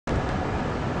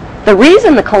The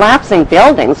reason the collapsing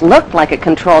buildings looked like a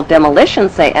controlled demolition,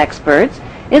 say experts,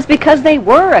 is because they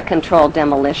were a controlled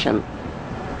demolition.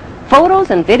 Photos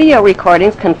and video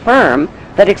recordings confirm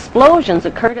that explosions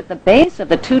occurred at the base of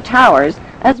the two towers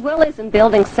as well as in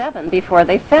Building 7 before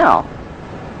they fell.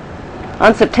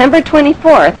 On September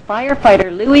 24th,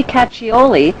 firefighter Louis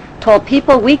Caccioli told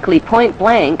People Weekly point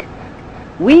blank,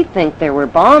 "We think there were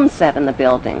bombs set in the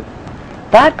building."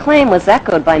 That claim was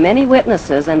echoed by many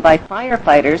witnesses and by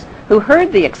firefighters who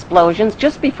heard the explosions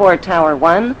just before Tower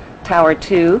 1, Tower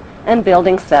 2, and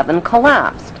Building 7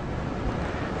 collapsed.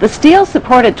 The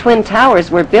steel-supported twin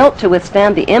towers were built to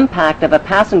withstand the impact of a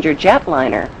passenger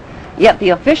jetliner, yet the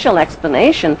official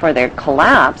explanation for their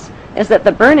collapse is that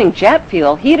the burning jet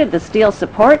fuel heated the steel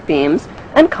support beams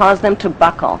and caused them to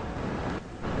buckle.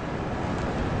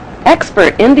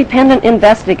 Expert independent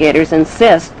investigators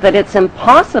insist that it's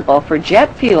impossible for jet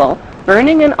fuel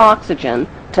burning in oxygen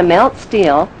to melt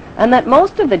steel, and that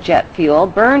most of the jet fuel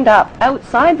burned up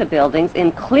outside the buildings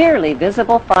in clearly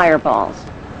visible fireballs.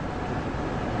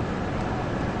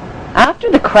 After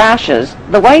the crashes,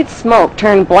 the white smoke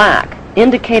turned black,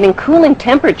 indicating cooling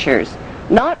temperatures,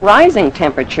 not rising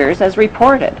temperatures as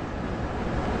reported.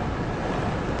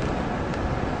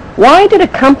 Why did a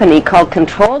company called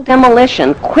Controlled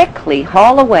Demolition quickly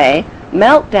haul away,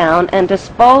 melt down, and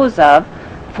dispose of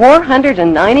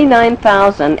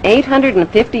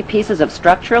 499,850 pieces of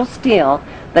structural steel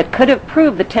that could have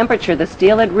proved the temperature the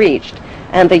steel had reached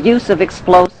and the use of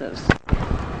explosives?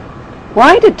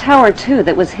 Why did Tower 2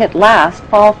 that was hit last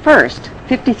fall first,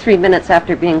 53 minutes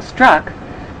after being struck,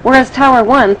 whereas Tower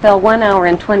 1 fell 1 hour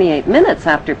and 28 minutes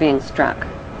after being struck?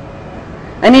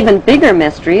 An even bigger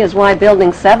mystery is why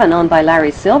Building 7, owned by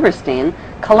Larry Silverstein,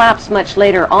 collapsed much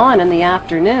later on in the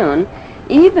afternoon,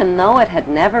 even though it had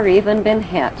never even been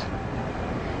hit.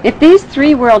 If these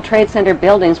three World Trade Center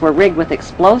buildings were rigged with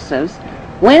explosives,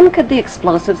 when could the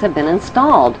explosives have been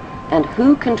installed, and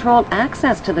who controlled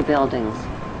access to the buildings?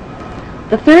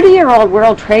 The 30-year-old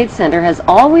World Trade Center has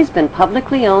always been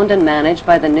publicly owned and managed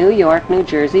by the New York, New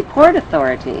Jersey Port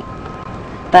Authority.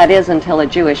 That is, until a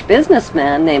Jewish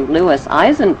businessman named Louis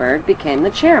Eisenberg became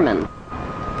the chairman.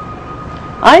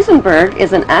 Eisenberg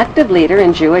is an active leader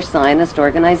in Jewish Zionist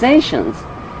organizations.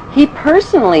 He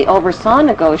personally oversaw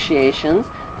negotiations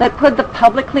that put the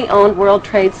publicly owned World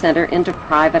Trade Center into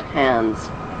private hands.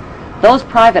 Those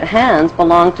private hands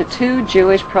belonged to two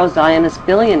Jewish pro-Zionist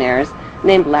billionaires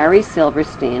named Larry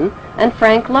Silverstein and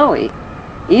Frank Lowy,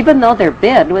 even though their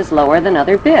bid was lower than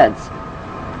other bids.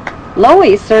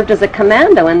 Lowy served as a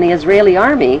commando in the Israeli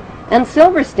army, and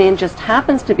Silverstein just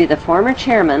happens to be the former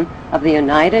chairman of the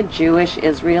United Jewish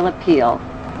Israel Appeal.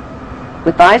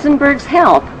 With Eisenberg's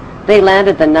help, they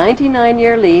landed the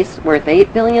 99-year lease worth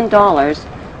 $8 billion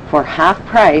for half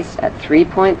price at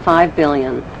 $3.5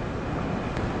 billion.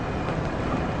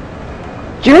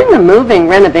 During the moving,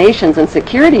 renovations, and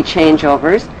security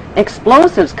changeovers,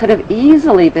 explosives could have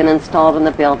easily been installed in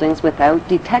the buildings without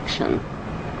detection.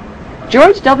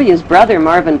 George W.'s brother,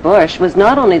 Marvin Bush, was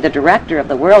not only the director of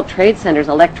the World Trade Center's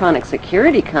electronic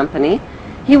security company,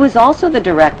 he was also the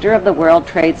director of the World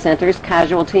Trade Center's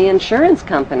casualty insurance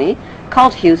company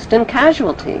called Houston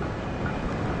Casualty.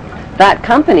 That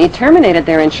company terminated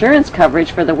their insurance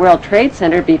coverage for the World Trade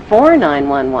Center before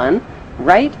 9/11,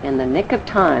 right in the nick of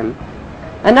time.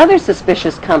 Another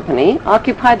suspicious company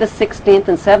occupied the 16th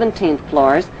and 17th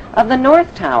floors of the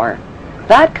North Tower.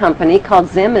 That company, called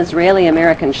Zim Israeli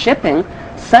American Shipping,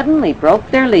 suddenly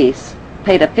broke their lease,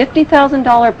 paid a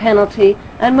 $50,000 penalty,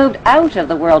 and moved out of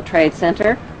the World Trade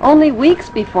Center only weeks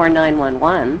before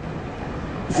 9/11.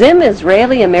 Zim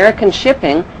Israeli American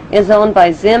Shipping is owned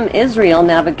by Zim Israel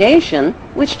Navigation,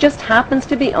 which just happens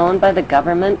to be owned by the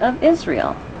government of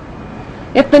Israel.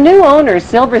 If the new owners,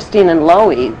 Silverstein and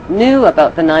Lowy, knew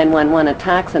about the 9/11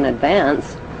 attacks in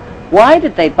advance, why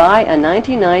did they buy a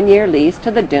 99-year lease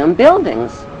to the doomed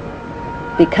buildings?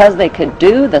 Because they could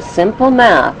do the simple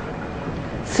math.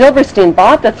 Silverstein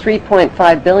bought the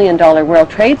 $3.5 billion World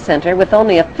Trade Center with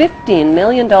only a $15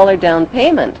 million down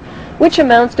payment, which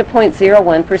amounts to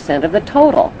 0.01% of the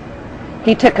total.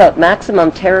 He took out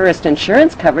maximum terrorist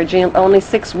insurance coverage only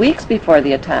 6 weeks before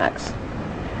the attacks.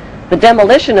 The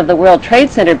demolition of the World Trade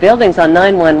Center buildings on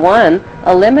 9/11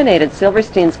 eliminated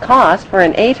Silverstein's cost for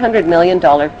an $800 million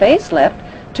facelift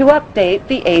to update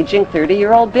the aging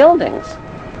 30-year-old buildings.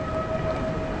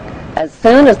 As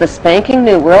soon as the spanking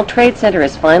new World Trade Center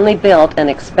is finally built and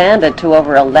expanded to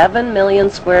over 11 million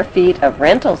square feet of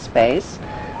rental space,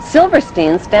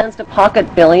 Silverstein stands to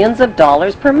pocket billions of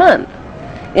dollars per month.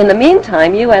 In the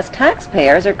meantime, U.S.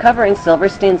 taxpayers are covering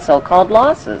Silverstein's so-called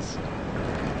losses.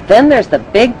 Then there's the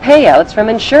big payouts from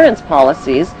insurance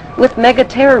policies with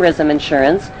mega-terrorism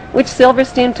insurance, which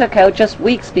Silverstein took out just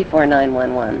weeks before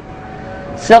 9/11.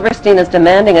 Silverstein is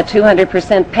demanding a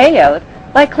 200% payout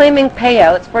by claiming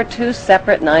payouts for 2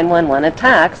 separate 9/11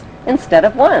 attacks instead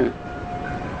of one.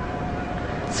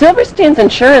 Silverstein's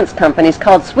insurance companies,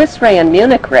 called Swiss Re and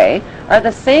Munich Re, are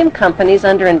the same companies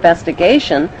under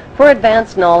investigation for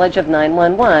advanced knowledge of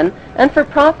 9/11 and for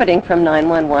profiting from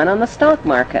 9/11 on the stock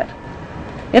market.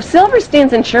 If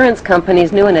Silverstein's insurance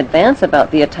companies knew in advance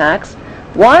about the attacks,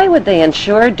 why would they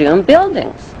insure doomed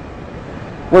buildings?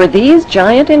 Were these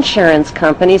giant insurance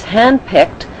companies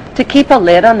handpicked to keep a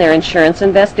lid on their insurance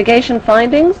investigation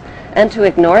findings and to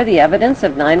ignore the evidence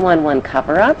of 9/11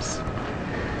 cover-ups?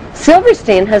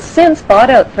 Silverstein has since bought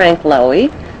out Frank Lowy,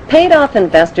 paid off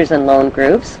investors and loan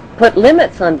groups, put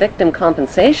limits on victim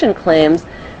compensation claims,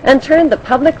 and turned the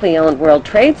publicly owned World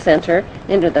Trade Center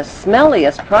into the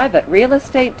smelliest private real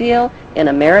estate deal in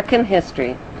American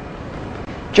history.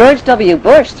 George W.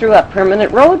 Bush threw up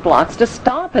permanent roadblocks to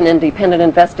stop an independent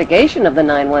investigation of the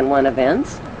 9/11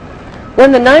 events.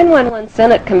 When the 9/11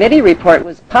 Senate Committee report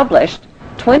was published,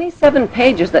 27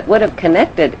 pages that would have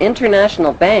connected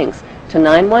international banks to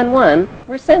 9/11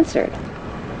 were censored.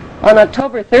 On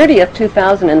October 30th,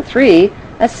 2003,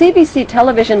 a CBC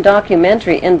television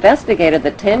documentary investigated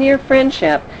the 10-year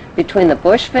friendship between the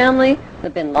Bush family, the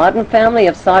bin Laden family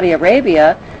of Saudi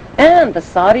Arabia, and the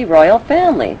Saudi royal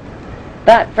family.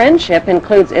 That friendship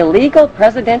includes illegal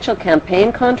presidential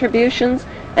campaign contributions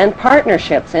and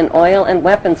partnerships in oil and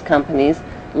weapons companies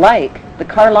like the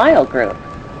Carlyle Group.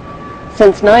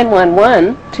 Since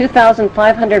 9/11,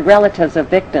 2,500 relatives of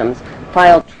victims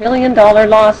filed trillion-dollar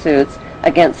lawsuits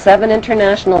against 7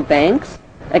 international banks,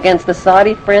 against the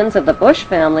Saudi friends of the Bush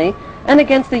family, and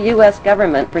against the U.S.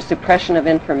 government for suppression of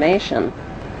information.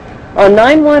 On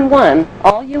 9/11,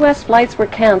 all U.S. flights were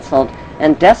canceled,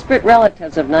 and desperate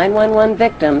relatives of 9/11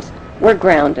 victims were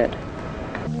grounded.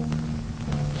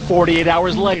 48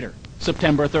 hours later,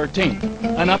 September 13th,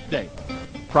 an update.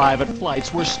 Private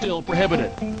flights were still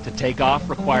prohibited. To take off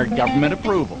required government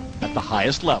approval at the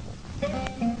highest level.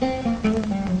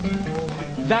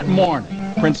 That morning,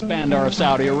 Prince Bandar of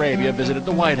Saudi Arabia visited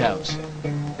the White House.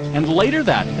 And later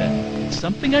that day,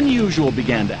 something unusual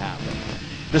began to happen.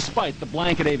 Despite the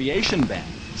blanket aviation ban,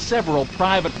 several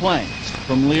private planes,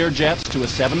 from Learjets to a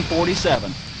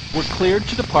 747, were cleared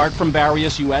to depart from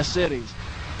various U.S. cities.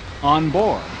 On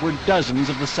board were dozens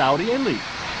of the Saudi elite,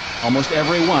 almost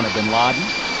every one a bin Laden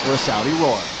or a Saudi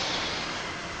royal.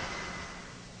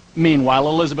 Meanwhile,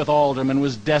 Elizabeth Alderman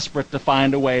was desperate to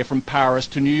find a way from Paris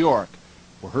to New York,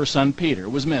 where her son Peter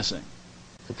was missing.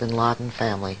 The bin Laden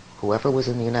family, whoever was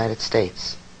in the United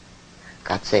States,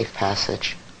 got safe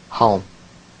passage home,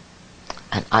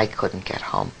 and I couldn't get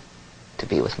home to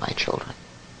be with my children.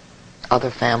 Other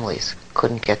families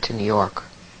couldn't get to New York,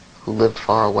 who lived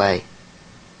far away,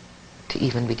 to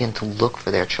even begin to look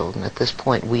for their children. At this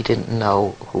point, we didn't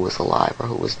know who was alive or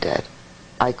who was dead.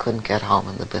 I couldn't get home,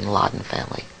 and the bin Laden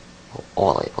family were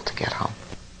all able to get home.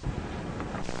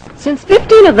 Since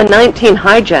 15 of the 19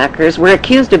 hijackers were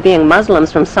accused of being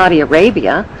Muslims from Saudi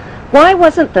Arabia, why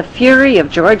wasn't the fury of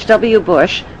George W.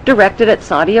 Bush directed at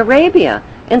Saudi Arabia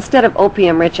instead of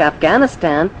opium-rich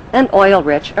Afghanistan and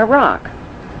oil-rich Iraq?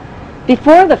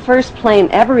 Before the first plane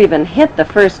ever even hit the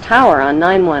first tower on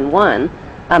 9/11,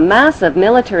 a massive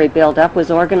military buildup was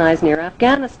organized near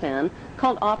Afghanistan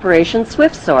called Operation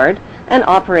Swift Sword and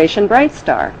Operation Bright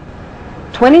Star.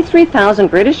 23,000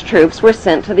 British troops were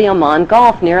sent to the Oman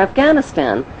Gulf near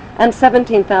Afghanistan, and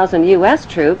 17,000 U.S.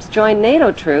 troops joined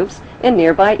NATO troops in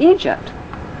nearby Egypt.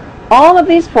 All of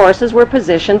these forces were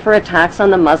positioned for attacks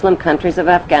on the Muslim countries of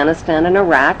Afghanistan and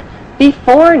Iraq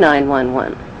before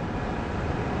 9/11.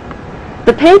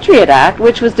 The Patriot Act,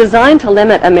 which was designed to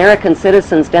limit American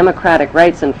citizens' democratic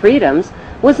rights and freedoms,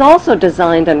 was also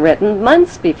designed and written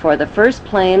months before the first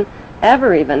plane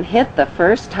ever even hit the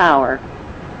first tower.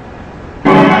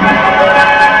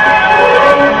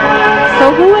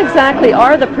 So who exactly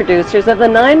are the producers of the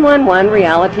 9/11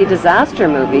 reality disaster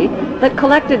movie that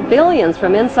collected billions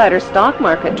from insider stock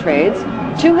market trades,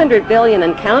 $200 billion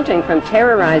and counting from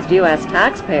terrorized U.S.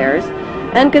 taxpayers,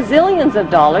 and gazillions of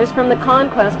dollars from the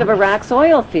conquest of Iraq's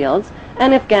oil fields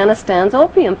and Afghanistan's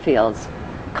opium fields?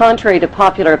 Contrary to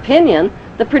popular opinion,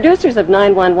 the producers of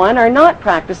 9/11 are not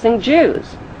practicing Jews.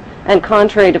 And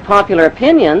contrary to popular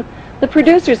opinion, the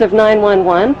producers of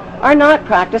 9/11 are not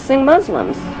practicing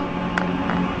Muslims.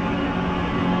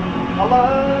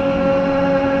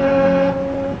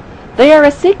 They are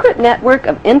a secret network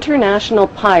of international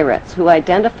pirates who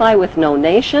identify with no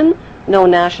nation, no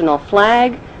national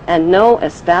flag, and no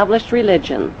established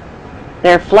religion.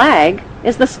 Their flag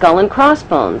is the skull and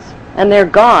crossbones, and their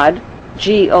god,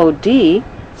 G-O-D,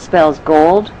 spells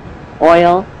gold,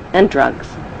 oil, and drugs.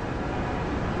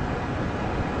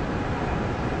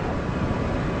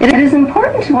 It is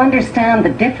important to understand the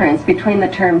difference between the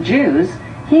term Jews,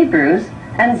 Hebrews,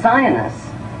 and Zionists.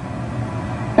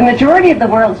 The majority of the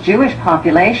world's Jewish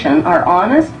population are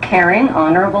honest, caring,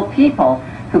 honorable people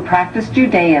who practice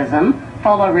Judaism,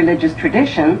 follow religious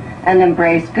tradition, and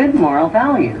embrace good moral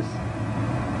values.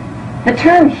 The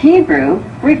term Hebrew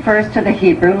refers to the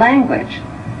Hebrew language.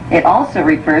 It also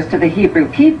refers to the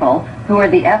Hebrew people who are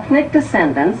the ethnic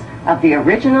descendants of the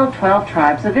original 12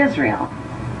 tribes of Israel.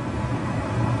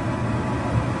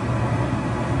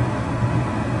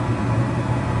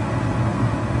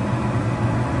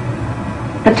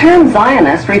 The term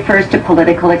Zionist refers to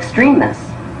political extremists.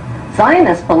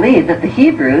 Zionists believe that the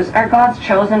Hebrews are God's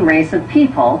chosen race of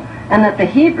people and that the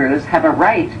Hebrews have a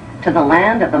right to the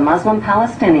land of the Muslim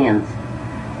Palestinians.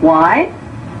 Why?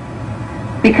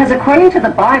 Because according to the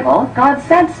Bible, God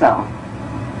said so.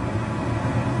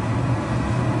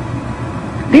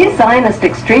 These Zionist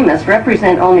extremists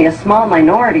represent only a small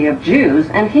minority of Jews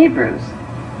and Hebrews.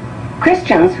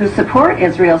 Christians who support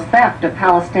Israel's theft of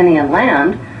Palestinian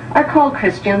land are called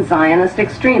Christian Zionist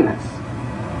extremists.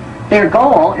 Their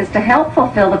goal is to help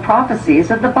fulfill the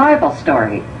prophecies of the Bible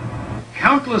story.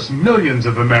 Countless millions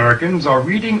of Americans are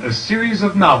reading a series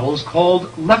of novels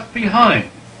called Left Behind.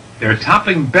 They're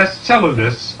topping bestseller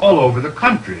lists all over the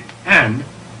country, and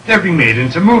they're being made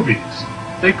into movies.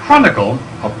 They chronicle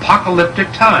apocalyptic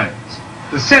times.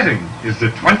 The setting is the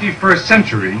 21st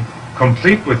century,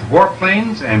 complete with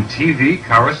warplanes and TV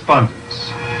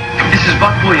correspondence. This is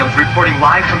Buck Williams reporting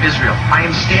live from Israel. I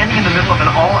am standing in the middle of an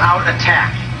all-out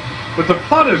attack. But the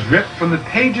plot is ripped from the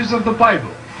pages of the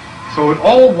Bible, so it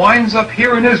all winds up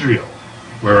here in Israel,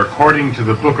 where according to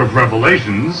the book of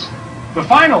Revelations, the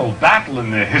final battle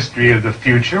in the history of the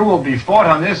future will be fought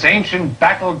on this ancient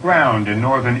battleground in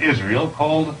northern Israel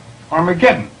called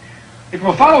Armageddon. It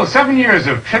will follow 7 years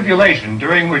of tribulation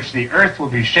during which the earth will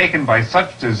be shaken by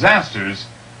such disasters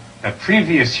that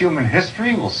previous human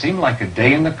history will seem like a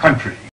day in the country.